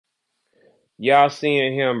y'all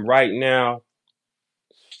seeing him right now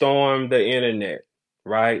storm the internet,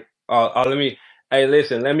 right? Hey,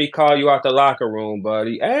 listen, let me call you out the locker room,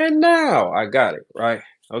 buddy. And now I got it, right?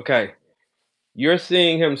 Okay. You're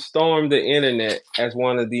seeing him storm the internet as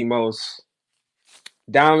one of the most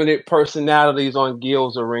dominant personalities on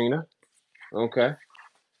Gil's Arena. Okay.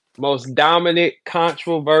 Most dominant,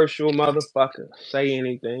 controversial motherfucker. Say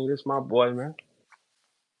anything. This my boy, man.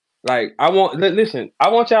 Like, listen, I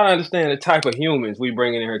want y'all to understand the type of humans we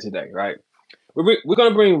bringing in here today, right? We're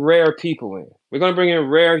gonna bring rare people in. We're gonna bring in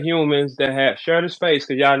rare humans that have share the space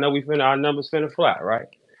because y'all know our numbers finna fly, right?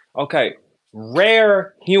 Okay,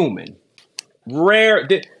 rare human, rare.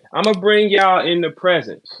 I'm gonna bring y'all in the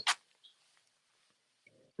presence,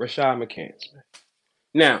 Rashad McCants.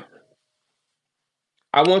 Now,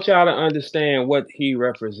 I want y'all to understand what he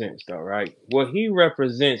represents, though, right? What he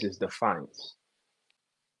represents is defiance.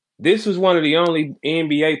 This was one of the only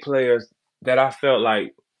NBA players that I felt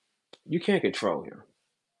like you can't control him.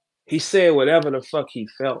 He said whatever the fuck he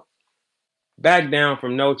felt, back down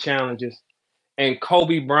from no challenges, and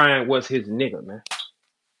Kobe Bryant was his nigga, man.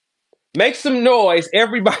 Make some noise,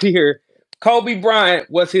 everybody here. Kobe Bryant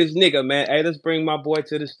was his nigga, man. Hey, let's bring my boy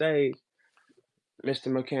to the stage. Mr.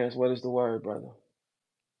 McCants, what is the word, brother?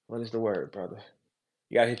 What is the word, brother?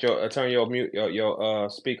 You gotta hit your turn your mute your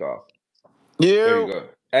speak off. There you You. go.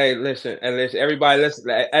 Hey, listen, everybody,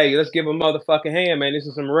 let's give a motherfucking hand, man. This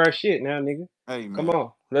is some rare shit now, nigga. Hey Come man.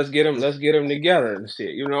 on, let's get them together and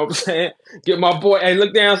shit. You know what I'm saying? Get my boy. Hey,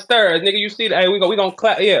 look downstairs, nigga. You see that? Hey, we gonna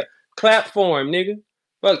clap. Yeah, clap for him, nigga.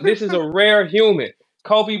 Look, this is a rare human.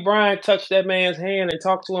 Kobe Bryant touched that man's hand and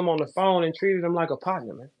talked to him on the phone and treated him like a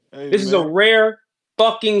partner, man. Hey This is a man. rare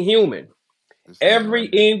fucking human. This nigga Every right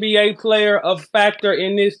here. NBA player of factor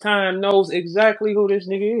in this time knows exactly who this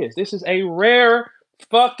nigga is. This is a rare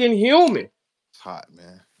fucking human. It's hot,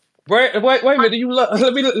 man. Wait a minute. Do you love?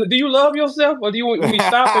 Do you love yourself, or do you want me to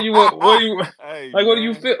stop, or you want? What do you Hey like? What do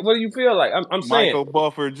you man. feel? What do you feel like? I'm saying. Michael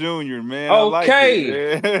Buffer Jr., man. I like it, Okay.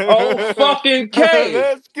 Oh man. fucking K.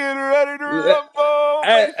 Let's get ready to rumble.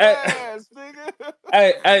 Hey, Face hey, ass, nigga.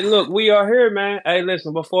 hey, look, we are here, man. Hey,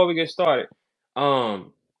 listen. Before we get started,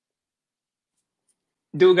 um,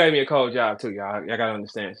 dude gave me a cold job too, y'all. Y'all gotta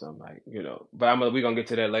understand something, like But we gonna get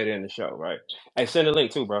to that later in the show, right? Hey, send a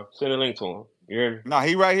link too, bro. Send a link to him. You hear me? Nah,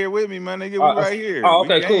 he right here with me, man. Nigga, we Uh, right here. oh,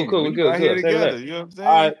 We okay, cool, gang. cool. We We good, right here good. Send a link. together. You know what I'm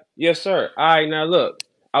All saying? right, yes, sir. All right, now look,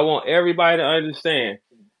 I want everybody to understand.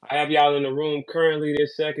 I have y'all in the room currently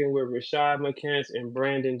this second with Rashad McCants and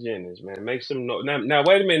Brandon Jennings, man. Make some noise. Now,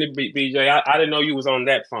 wait a minute, BJ. I didn't know you was on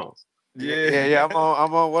that phone. Yeah. Yeah. I'm on.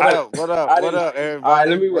 I'm on. What I up? What up? I What didn't. up, All right,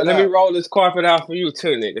 everybody? What let me up? roll this carpet out for you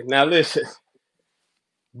too, nigga. Now listen,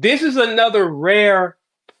 this is another rare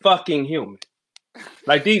fucking human.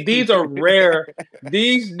 Like these are rare.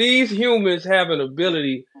 These humans have an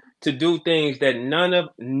ability to do things that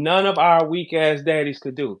none of our weak ass daddies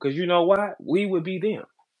could do. Cause you know why? We would be them,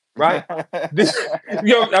 right? This,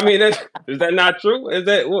 I mean, is that not true? Is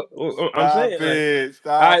that what I'm Stop saying? Like, it.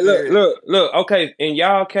 all right, Stop it. look. Okay, in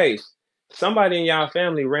y'all case, somebody in y'all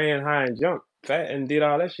family ran high and jumped fat and did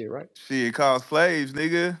all that shit, right? Shit called slaves,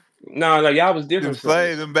 nigga. No, like y'all was Them different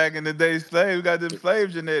slaves, slaves. them back in the day slaves. We got them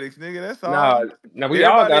slave genetics, nigga. That's all. Nah, now we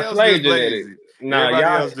all Everybody got else slave just genetics. lazy. Nah, Everybody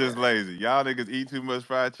y'all else just lazy. Y'all niggas eat too much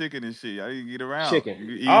fried chicken and shit. Y'all need to get around. chicken. You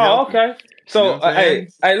can eat Oh, healthy. okay. You know So, what I'm saying?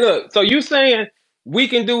 hey, look. So you saying we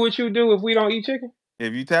can do what you do if we don't eat chicken?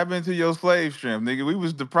 If you tap into your slave strength, nigga, we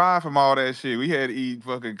was deprived from all that shit. We had to eat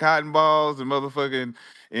fucking cotton balls and motherfucking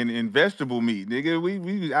and vegetable meat, nigga. We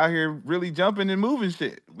was out here really jumping and moving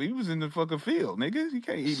shit. We was in the fucking field, nigga. You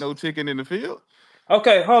can't eat no chicken in the field.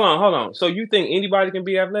 Okay, hold on. So you think anybody can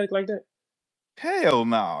be athletic like that? Hell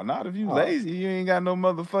no, not if you Oh, lazy. You ain't got no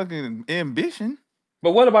motherfucking ambition.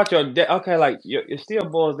 but what about your dad? Okay, like it still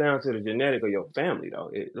boils down to the genetic of your family,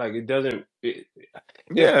 though. It doesn't.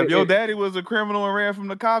 Yeah, if your daddy was a criminal and ran from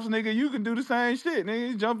the cops, nigga, you can do the same shit,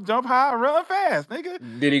 nigga. Jump high, run fast, nigga.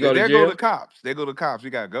 Did he go to There go the jail? cops. There go the cops.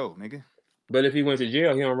 We gotta go, nigga. But if he went to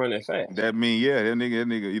jail, he don't run that fast. That mean, yeah, that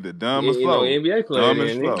nigga either He dumb or ain't no slow. NBA player, Dumb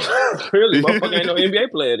and then. slow. Nigga. Clearly, motherfucker ain't no Nigga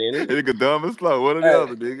NBA player, then. Nigga. dumb and slow. One or the Hey,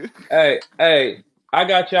 other, nigga. hey, I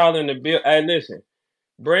got y'all in the bill. Hey, listen.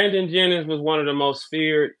 Brandon Jennings was one of the most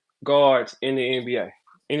feared guards in the NBA.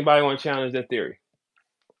 Anybody want to challenge that theory?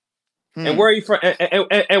 And Hmm. where are you from?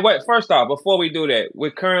 And wait, first off, before we do that,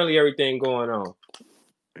 with currently everything going on,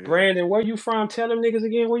 Yeah. Brandon, where you from? Tell them niggas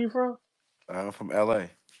again where you from. I'm from LA.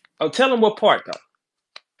 Oh, tell them what part though.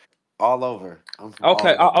 All over. I'm from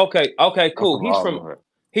Okay, all over. okay, I'm cool. from all over.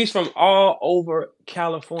 He's from all over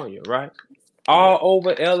California, right? all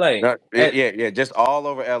over LA. Not, yeah, just all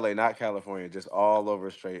over LA, not California, just all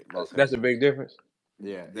over straight Los That's a Angeles. big difference.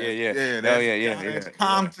 Yeah. Hell That's yeah, that's yeah.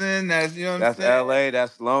 Compton. That's, you know what I'm That's saying. LA,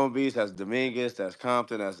 that's Long Beach, that's Dominguez, that's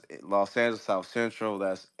Compton, that's Los Angeles, South Central,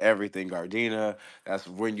 that's everything, Gardena, that's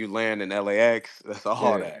when you land in LAX, that's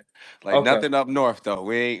all Yeah. that. Like Okay. nothing up north though.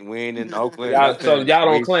 We ain't in Oakland, So nothing. y'all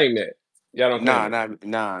don't We claim that. Y'all don't claim nah, that.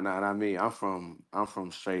 not me. I'm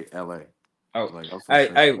from straight LA. Oh, Like I'm from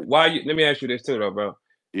straight hey, LA. why you? Let me ask you this too, though, bro.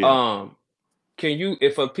 Yeah. Um, can you,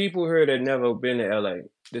 if for people here that never been to LA,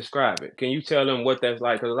 describe it. Can you tell them what that's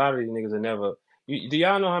like? Because a lot of these niggas have never. Do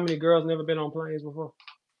y'all know how many girls never been on planes before?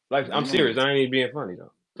 Like, I'm serious. Mm. I ain't even being funny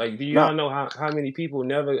though. Like, do No, y'all know how many people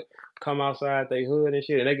never come outside they hood and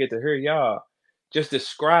shit, and they get to hear y'all just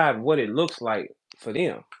describe what it looks like for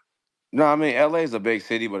them? no, I mean LA is a big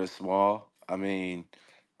city, but it's small. I mean,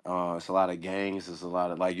 it's a lot of gangs. It's a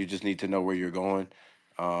lot of like you just need to know where you're going.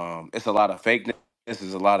 It's a lot of fakeness.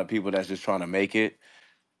 There's a lot of people that's just trying to make it.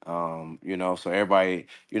 So everybody,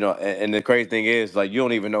 and the crazy thing is, like, you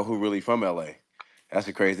don't even know who really from LA. That's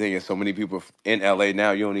the crazy thing. Is so many people in LA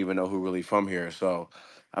now, you don't even know who really from here. So,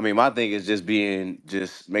 I mean, my thing is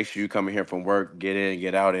just make sure you coming here from work, get in,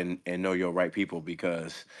 get out, and know your right people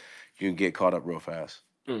because you can get caught up real fast.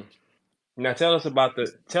 Mm. Now tell us about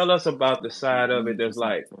the side of it that's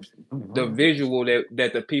like the visual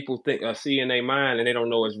that the people think see in their mind and they don't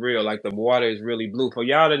know it's real. Like the water is really blue. For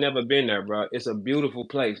y'all that never been there, bro, it's a beautiful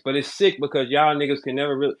place. But it's sick because y'all niggas can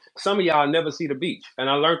never really. Some of y'all never see the beach, and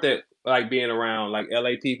I learned that like being around like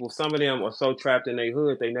LA people. Some of them are so trapped in their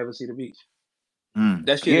hood they never see the beach. Mm.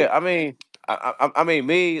 That shit. Yeah, I mean, I mean,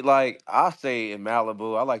 me like I stay in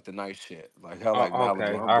Malibu. I like the nice shit. Like I like Oh, Malibu.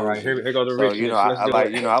 okay, I'm all right. bougie, Here go the so richness. I, Let's I do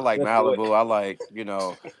like it. I like Let's do it. Malibu. I like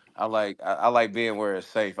I like being where it's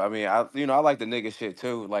safe. I mean, I like the nigga shit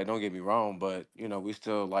too. Like, don't get me wrong, but we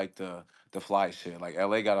still like the fly shit. Like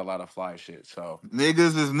LA got a lot of fly shit. So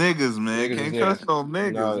Niggas is niggas, man. Niggas is Can't niggas. trust no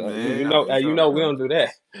niggas, No, man. we don't do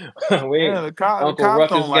that. We Yeah, ain't the Uncle cops Ruckus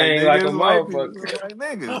don't like gang like a niggas. White people motherfucker. don't like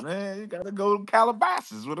niggas, man. You gotta go to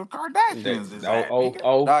Calabasas where the Kardashians is Oh, at, oh, nigga.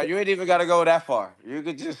 oh, nah, you ain't even gotta go that far. You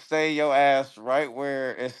could just stay your ass right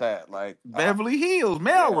where it's at. Like, Beverly Hills,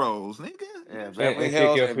 yeah, Melrose, nigga. yeah, and Beverly kick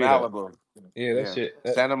Hills your and feet up. Malibu. Yeah, that Yeah, shit.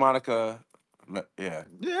 Santa Monica. Yeah,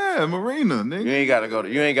 Yeah, Marina, nigga.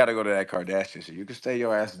 you ain't gotta go to that Kardashian shit. You can stay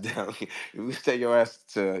your ass down. You can stay your ass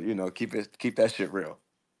to keep that shit real.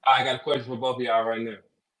 I got a question for both of y'all right now.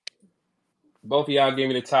 Both of y'all give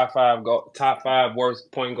me the top five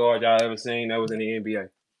worst point guard y'all ever seen that was in the NBA.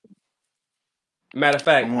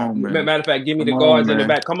 Come on, man. Matter of fact, give me the Come on, guards in the man.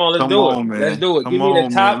 back. Come on, let's Come do it. on, Let's man. do it. Give Come me the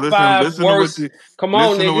on, man. top five worst. Come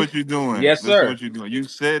on, Listen to nigga. what you're doing. Yes, Listen to sir. what you're doing. You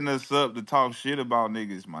setting us up to talk shit about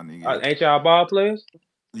niggas, my nigga. Ain't y'all ball players?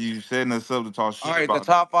 You setting us up to talk All shit right, the about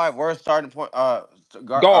top five worst starting point. All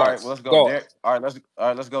right, well, Guards. let's go. Guards. All right,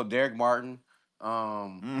 let's go. Derek Martin.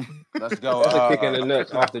 niggas. Let's go. That's a kick in the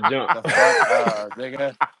nuts off the jump. The fuck,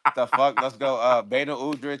 nigga. The fuck. Let's go.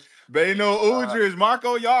 Beno Udrich. Beno Uh, Udrich,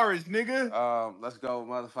 Marco Yaris, nigga. let's go.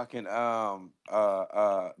 Motherfucking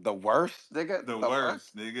the worst, nigga. The The worst.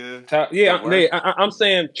 worst, nigga. The Yeah, worst. I'm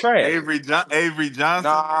saying trash. Avery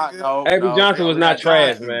Johnson, Nah, nigga. no, Avery no. Johnson Hell was yeah. not Avery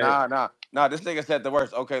trash, Johnson. man. Nah. This nigga said the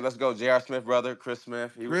worst. Okay, let's go. J.R. Smith brother, Chris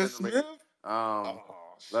Smith. He was in Chris the league. Smith. Um,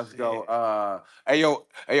 Oh let's go. shit. Hey yo,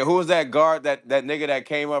 who was that guard that nigga that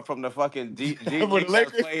came up from the fucking G For the League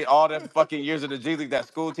that Lakers. played all them fucking years of the G League? That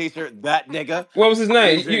school teacher. That nigga. What was his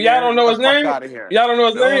name? He's in Y'all there. don't Get know the his fuck name? out of here. Y'all don't know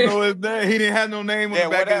his Don't name? know his name. He didn't have no name on the Yeah,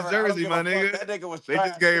 back of his whatever. I don't jersey, give a my fuck. nigga. That nigga was They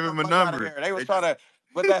just trash. gave Get the him a fuck out of number. here. They was They trying just to,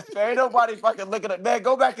 but ain't nobody fucking looking at man.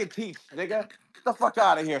 Go back and teach, nigga. Get the fuck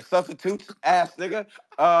out of here. Substitutes, ass nigga.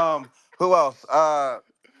 Who else? Oh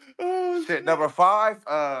Shit. Number five.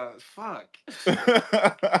 Fuck. shit.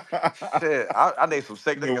 Shit. I need some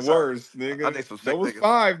sick The niggas, huh? worst, I nigga. need some That sick was niggas.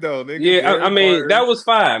 five though, nigga. Yeah, I Derek mean that Martin. was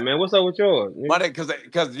five, man. What's up with yours? My nigga, cause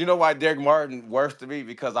you know why Derek Martin worse to me?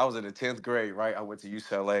 Because I was in the 10th grade, right? I went to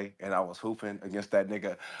UCLA and I was hooping against that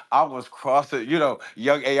nigga. I was crossing,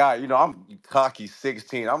 young AI, I'm cocky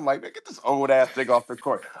 16. I'm like, man, get this old ass nigga off the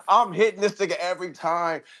court. I'm hitting this nigga every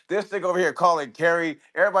time. This nigga over here calling Gary.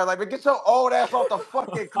 Everybody like, man, get your old ass off the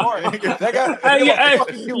fucking court. Nigga, Hey, nigga, yeah, what the hey,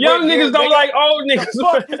 fuck you young win here, niggas don't nigga? like old The niggas.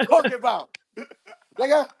 fuck you talking about?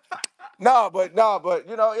 Nigga? Nah, but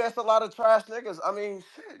yeah, it's a lot of trash niggas. I mean,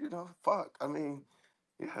 shit, fuck. I mean,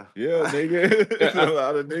 yeah. Yeah, nigga. There's a Yeah,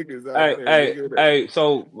 lot of niggas out hey, there, hey, nigga. hey.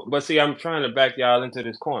 So, but see, I'm trying to back y'all into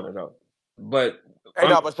this corner though. But Hey, I'm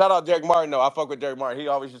no, but shout out Derek Martin though. I fuck with Derek Martin. He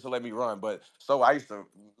always used to let me run, but so I used to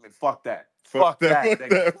fuck that. Fuck Fuck that, that, fuck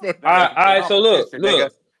nigga. that, fuck That all that. right. ain't All the right. So competition,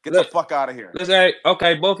 nigga. Get the look. fuck out of here. Let's say,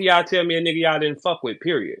 okay, both of y'all tell me a nigga y'all didn't fuck with.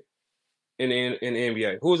 Period. in the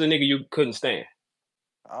NBA? Who was a nigga you couldn't stand?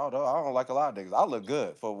 I don't know. I don't like a lot of niggas. I look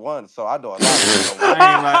good for one, so I know a lot of niggas don't like I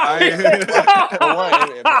me. ain't like For one,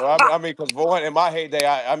 I. I mean, because for one, in my heyday,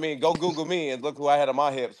 I mean, go Google me and look who I had on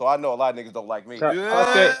my hip. So I know a lot of niggas don't like me.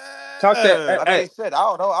 Talk that, talk that. Yeah. I mean, shit, I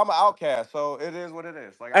don't know. I'm an outcast, so it is what it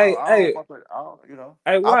is. Like Hey, I don't hey, fuck with, I don't, you know,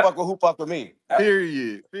 hey, I what? fuck with who fuck with me.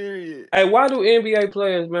 Period. Period. Hey, why do NBA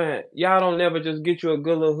players, man? Y'all don't never just get you a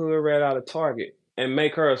good little hood rat out of Target and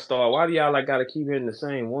make her a star. Why do y'all like gotta keep hitting the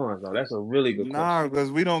same ones? Though that's a really good question. Nah,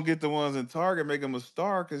 because we don't get the ones in Target, make them a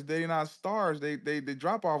star because they not stars. They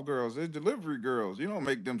drop off girls. They're delivery girls. You don't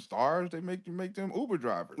make them stars. They make them Uber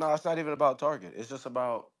drivers. No, it's not even about Target. It's just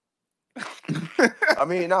about. I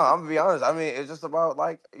mean, no, I'm gonna be honest. I mean, it's just about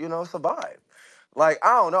like it's a vibe. Like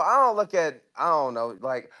I don't know. I don't look at. I don't know.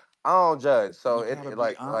 Like I don't judge. So You gotta be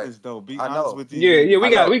like honest though. Be I honest know. with these Yeah, yeah, niggas. I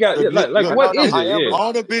we got, know. we got. Yeah, like, Look, what No, is I it? am being Yeah.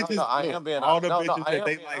 all the honest. No, bitches. I Look, am being all honest. the No, bitches I that am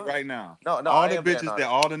they being like honest. right now. No, All I the am being bitches that honest.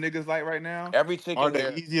 all the niggas like right now Every chick are in the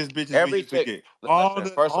here, easiest bitches we every used to chick. get. All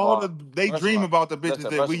the First of all all, the they first of dream all, about the bitches listen.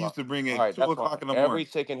 that First we of all, used to bring all at right, two that's fine. o'clock in the morning. Every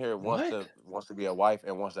chick in here What? wants to be a wife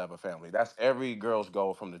and wants to have a family. That's every girl's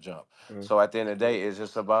goal from the jump. Mm. So at the end of the day, it's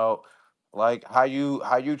just about like how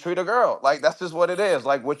you treat a girl. Like that's just what it is.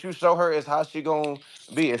 Like what you show her is how she gonna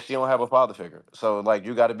be if she don't have a father figure. So like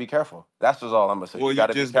you got to be careful. That's just all I'm gonna say. Well, You you got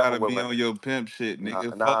to be just careful gotta with be on women. your pimp shit, Nah,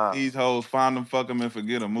 nigga. Fuck nah. these hoes, find them, fuck them, and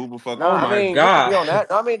forget them. Move a fuck Oh Nah, I my around. mean, you could be God. on that.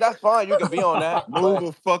 I mean, that's fine. You could be on that, Move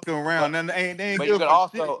a fuck around. but And they ain't but you good could for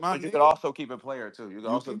shit, also my but you could nigga. also keep it player too. You could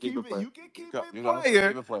You also can keep it keep it. player. You can keep it You could also player,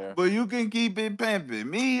 keep it player. but you can keep it pimping.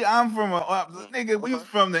 Me, I'm from a nigga. We was Okay.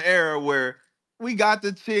 from the era where we got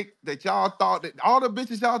the chick that y'all thought that all the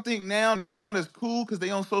bitches y'all think now is cool because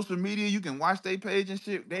they on social media. You can watch their page and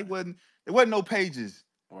shit. They Right. wasn't. There wasn't no pages.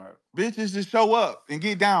 Right. Bitches just show up and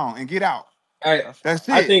get down and get out. I, That's fine.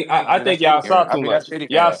 That's it. I I mean, think that's y'all city saw hair. I too mean, much. that's city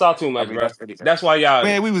Y'all hair. saw too I much, mean, bro. that's city hair. That's why y'all,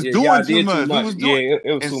 Man, we was yeah, doing y'all too did too much. We much. was Yeah, doing,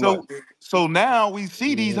 it was and too much. so now we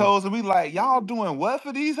see these Mhm. hoes and we like, y'all doing what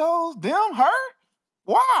for these hoes? Them, her?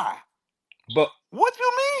 Why? But What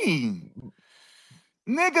you mean?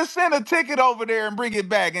 Nigga, send a ticket over there and bring it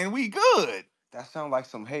back, and we good. That sounds like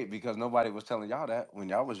some hate because nobody was telling y'all that when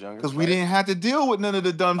y'all was younger, Cause we right? didn't have to deal with none of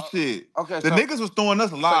the dumb Oh, shit. okay, The niggas was throwing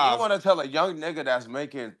us so you live. want to tell a young nigga that's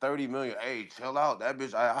making 30 million, hey, chill out, that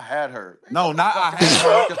bitch, I had her. Man, No, get the not I fuck out of had here.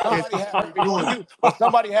 her. Because It's somebody had her you before doing. you. But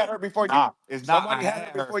somebody had her before you. Nah, it's not I Somebody had her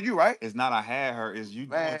had her. before you, right? It's not I had her. It's you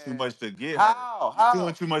doing Man, too much to get her. how? You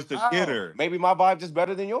doing How? too much to get How? her. Maybe my vibe just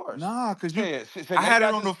better than yours. Nah, cause you, Shit, I had maybe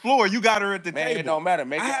I her on just, the floor. You got her at the man, it table. don't matter.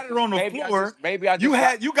 I had her on the floor. Maybe I You just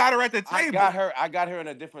got, got her at the table. I got her in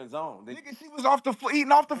a different zone. Nigga, she was off the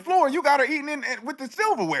eating off the floor. You got her eating with the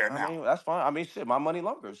silverware I now. mean, that's fine. I mean, shit, my money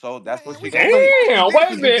longer, so that's what Man, she we gonna gotta be. wash the damn,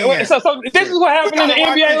 wait a dishes minute. again. So this is Shit. what We happened in the gotta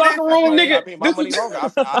wash NBA the locker dishes room, I nigga. again. mean, my This money is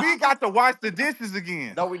longer. We got to wash the dishes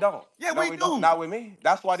again. No, we don't. Yeah, No, we we don't. do. Not with me.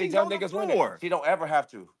 That's why these She's young on the niggas winning. floor. She don't ever have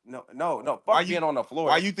to. No, no, no. Why Fuck you being on the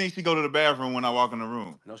why floor. you think she go to the bathroom when I walk in the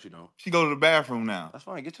room? No, she don't. She go to the bathroom now. That's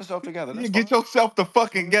fine. Get yourself together. Yeah, That's get fine. yourself the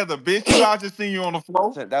That's fucking fine. together, bitch. You I just seen you on the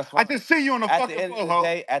floor. That's I fine. just see you on the At the fucking end of floor, the ho.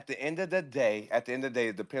 day,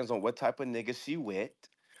 it depends on what type of nigga she with,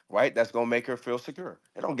 right? That's gonna make her feel secure.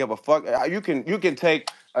 It don't give a fuck. You can take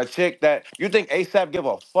a chick that you think ASAP give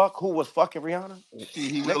a fuck who was fucking Rihanna,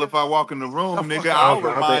 Shit, he will nigga. if I walk in the The room, fuck nigga. out of I'll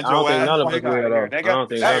here. remind I don't your think Get ass, the none of fuck us nigga. out will of here, though. I nigga. don't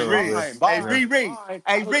think Hey, none That's of us Ree. will. fine. Hey, Yeah. Bye. Ree. Bye.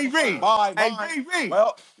 Hey, Ree. Bye. Hey, Bye. Ree.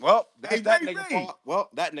 Well, Hey, that's that nigga Ree. fault. Well,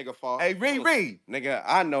 that nigga fault. Hey, Ree. Nigga,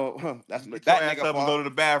 I know that's Get your that ass nigga up and go fault. to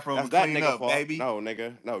the bathroom That's and that clean nigga up, fault. baby. No,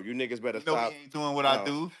 nigga. No, you niggas better You know he stop. ain't doing what I No.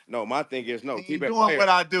 do. No, my thing is no, He keep ain't it doing player. what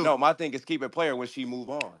I do. No, my thing is keep it player when she move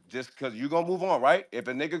on. Just cause you gonna move on, right? If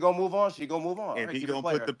a nigga gonna move on, she gonna move on. All If right, he keep it gonna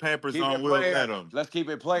put player. the Pampers Keep on, it we'll player. let him. Let's keep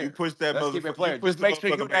it You player. push that Let's keep it motherfucker. You player. push Just the make sure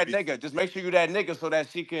you motherfucker that baby. nigga. Just make sure you that nigga so that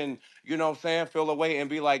she can, you know what I'm saying, feel away and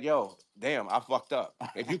be like, yo, damn, I fucked up.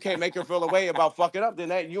 If you can't make her feel away about fucking up,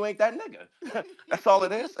 then you ain't that nigga. That's all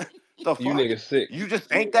it is. The You fuck? niggas sick. You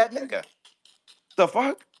just ain't that nigga. The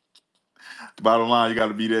fuck? Bottom line, you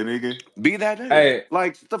gotta be that nigga. Be that nigga. Hey,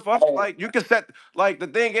 Like the fuck. Like you can set. Like the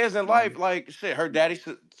thing is in life. Like shit. Her daddy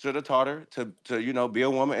should have taught her to be a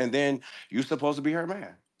woman, and then you supposed to be her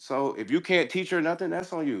man. So if you can't teach her nothing,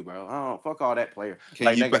 that's on you, bro. I don't fuck all that player.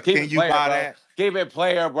 Like nigga, keep Can it you player, buy bro. that? Keep it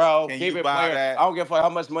player, bro. Can Keep you it buy player. that? I don't give a fuck how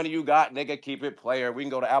much money you got, nigga. Keep it player. We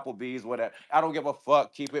can go to Applebee's, whatever. I don't give a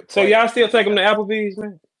fuck. Keep it so y'all player. still take them Okay. to Applebee's,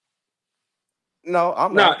 man? No,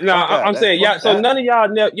 I'm No, not. no, Fuck that. I'm That saying fuck y'all. So that. none of y'all,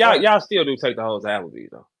 What? y'all still do take the hoes to Applebee's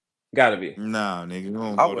though. Gotta be. Nah, nigga, you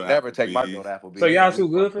don't I go to would never take my girl Applebee's. to So Applebee's. You y'all got me too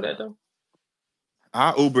good fucked for that up. though.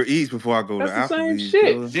 I Uber Eats before I go to That's the same Applebee's,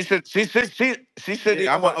 shit. cuz. She shouldn't Yeah,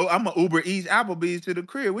 even want. I'm a Uber Eats Applebee's to the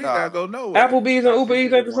crib. We ain't Nah, gotta go nowhere. Applebee's and nah, Uber she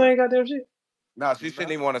Eats shouldn't ain't even the want to. same goddamn shit. Nah, she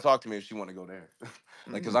shouldn't even Nah. want to talk to me if she want to go there.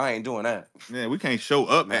 Like, cause Mm. I ain't doing that. Yeah, we can't show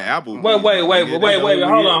up at Nah. Wait, Applebee's, wait, my wait, nigga. They wait, know wait. who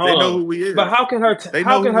Hold we is. on, They hold know on. who we But is. They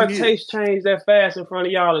how know who can her we is. taste change that fast in front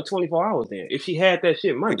of y'all in 24 hours? Then, if she had that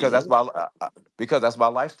shit Monday, Because that's nigga. my because that's my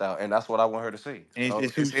lifestyle, and that's what I want her to see. And So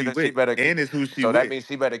it's who it's she either she with. better keep. And it's who she So that with. means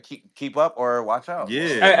she better keep up or watch out.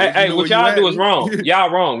 Yeah, Hey, hey, bitch. You hey, know where what you y'all at? do is wrong.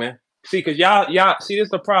 Y'all wrong, man. See, cause y'all see this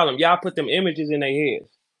the problem. Y'all put them images in their heads.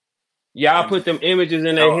 Y'all And put them images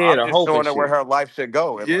in their no, head I'm of just hope and showing her where shit. her life should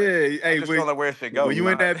go in life. Yeah, I'm hey, just showing her where it should go. when you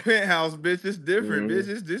in Mm-hmm. that penthouse, bitch, it's different, bitch. Mm-hmm.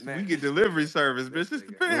 It's this we Man, get delivery service, bitch. It's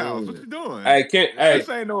the penthouse. What Mm-hmm. you doing? Hey, this hey, This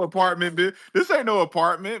ain't no apartment, bitch. This ain't no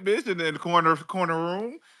apartment, bitch. In the corner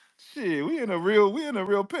room. Shit, we in a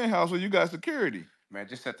real penthouse where you got security. man,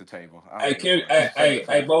 just set the table. I don't hey, give a fuck. hey, Just set the hey,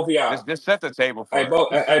 hey, table. both of y'all. Just set the table Hey, for her.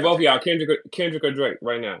 Just set the both of y'all. table. Kendrick or Drake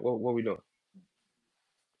right now. What we doing?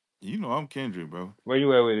 You know I'm Kendrick, bro. Where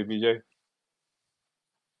you at with it, BJ?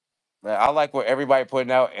 Man, I like what everybody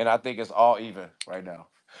putting out, and I think it's all even right now.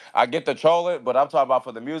 I get the trolling, but I'm talking about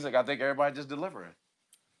for the music. I think everybody just delivering.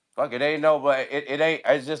 Fuck it, ain't no, but it ain't.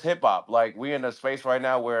 It's just hip hop. Like we in a space right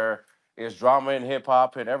now where it's drama and hip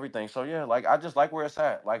hop and everything. So yeah, like I just like where it's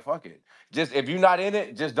at. Like fuck it. Just if you're not in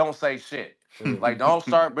it, just don't say shit. Like don't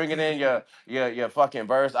start bringing in your fucking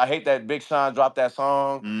verse. I hate that Big Sean dropped that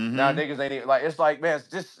song. Now Mm-hmm. niggas ain't even, like it's like man,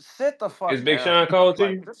 just sit the Is fuck Big down. Sean cold to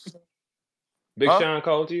Like you? just Big huh? Sean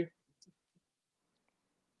cold to you?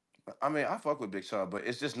 I mean, I fuck with Big Sean, but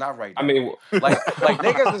it's just not right I now. mean, Like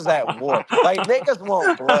niggas is at war. Like niggas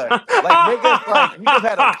want blood. Like niggas like you just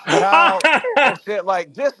had a child and shit.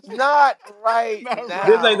 Like just not right Not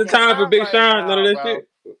this right ain't now. the now. time for Not Big right Sean. None of now, that bro. shit.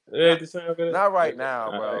 It ain't Not the time for that. not right Okay.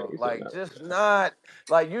 now, All right. bro. You said Like not. just not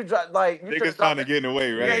like you should Niggas have trying dropped to that. get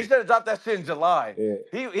away, Yeah, he right? should have dropped that shit in July. Yeah.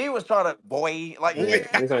 He was trying to boy like Yeah. nigga,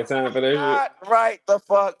 Boy, This ain't time for just that shit. not right the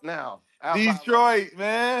fuck now. Outside of that. Detroit,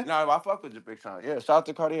 man. No, I fuck with your Big Sean. Yeah, shout out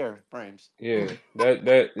to Cartier frames. Yeah. That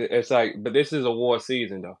it's like, but this is a war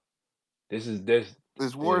season though. This.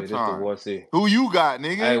 It's Yeah. This the wartime. war season. Who you got,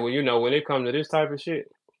 Hey, nigga? well, when it comes to this type of shit,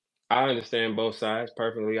 I understand both sides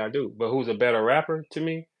perfectly. I do. But who's a better rapper to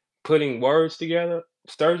me? Putting words together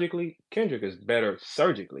surgically, Kendrick is better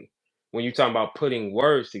surgically. When you talking about putting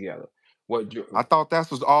words together, what? I thought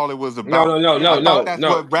that's was all it was No, about. no, no, Yeah, no, I but thought no, that's no,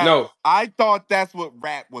 what rap. no. I thought that's what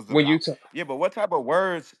rap was When you about. talk. yeah, but what type of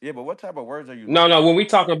words? Yeah, but what type of words are you No, looking no. for? When we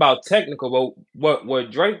talking about technical, but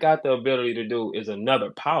what Drake got the ability to do is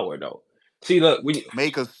another power, though. See, look,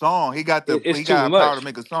 Make a song. it's He too got a power to much.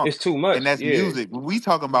 make a song. It's too And much. that's Yeah. music. When we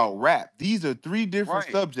talking about rap, these are three different Right,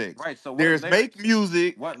 subjects. right. So what There's make lyrics?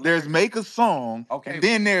 music, What there's lyrics? make a song, and Okay,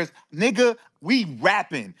 then there's nigga, we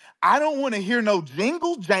rapping. I don't want to hear no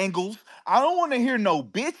jingle jangles. I don't want to hear no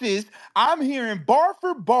bitches. I'm hearing bar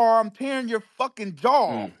for bar. I'm tearing your fucking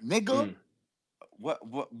jaw off, Mm, nigga. mm. what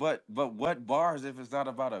but what bars if it's not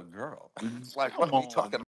about a girl? Like what Come are we on, talking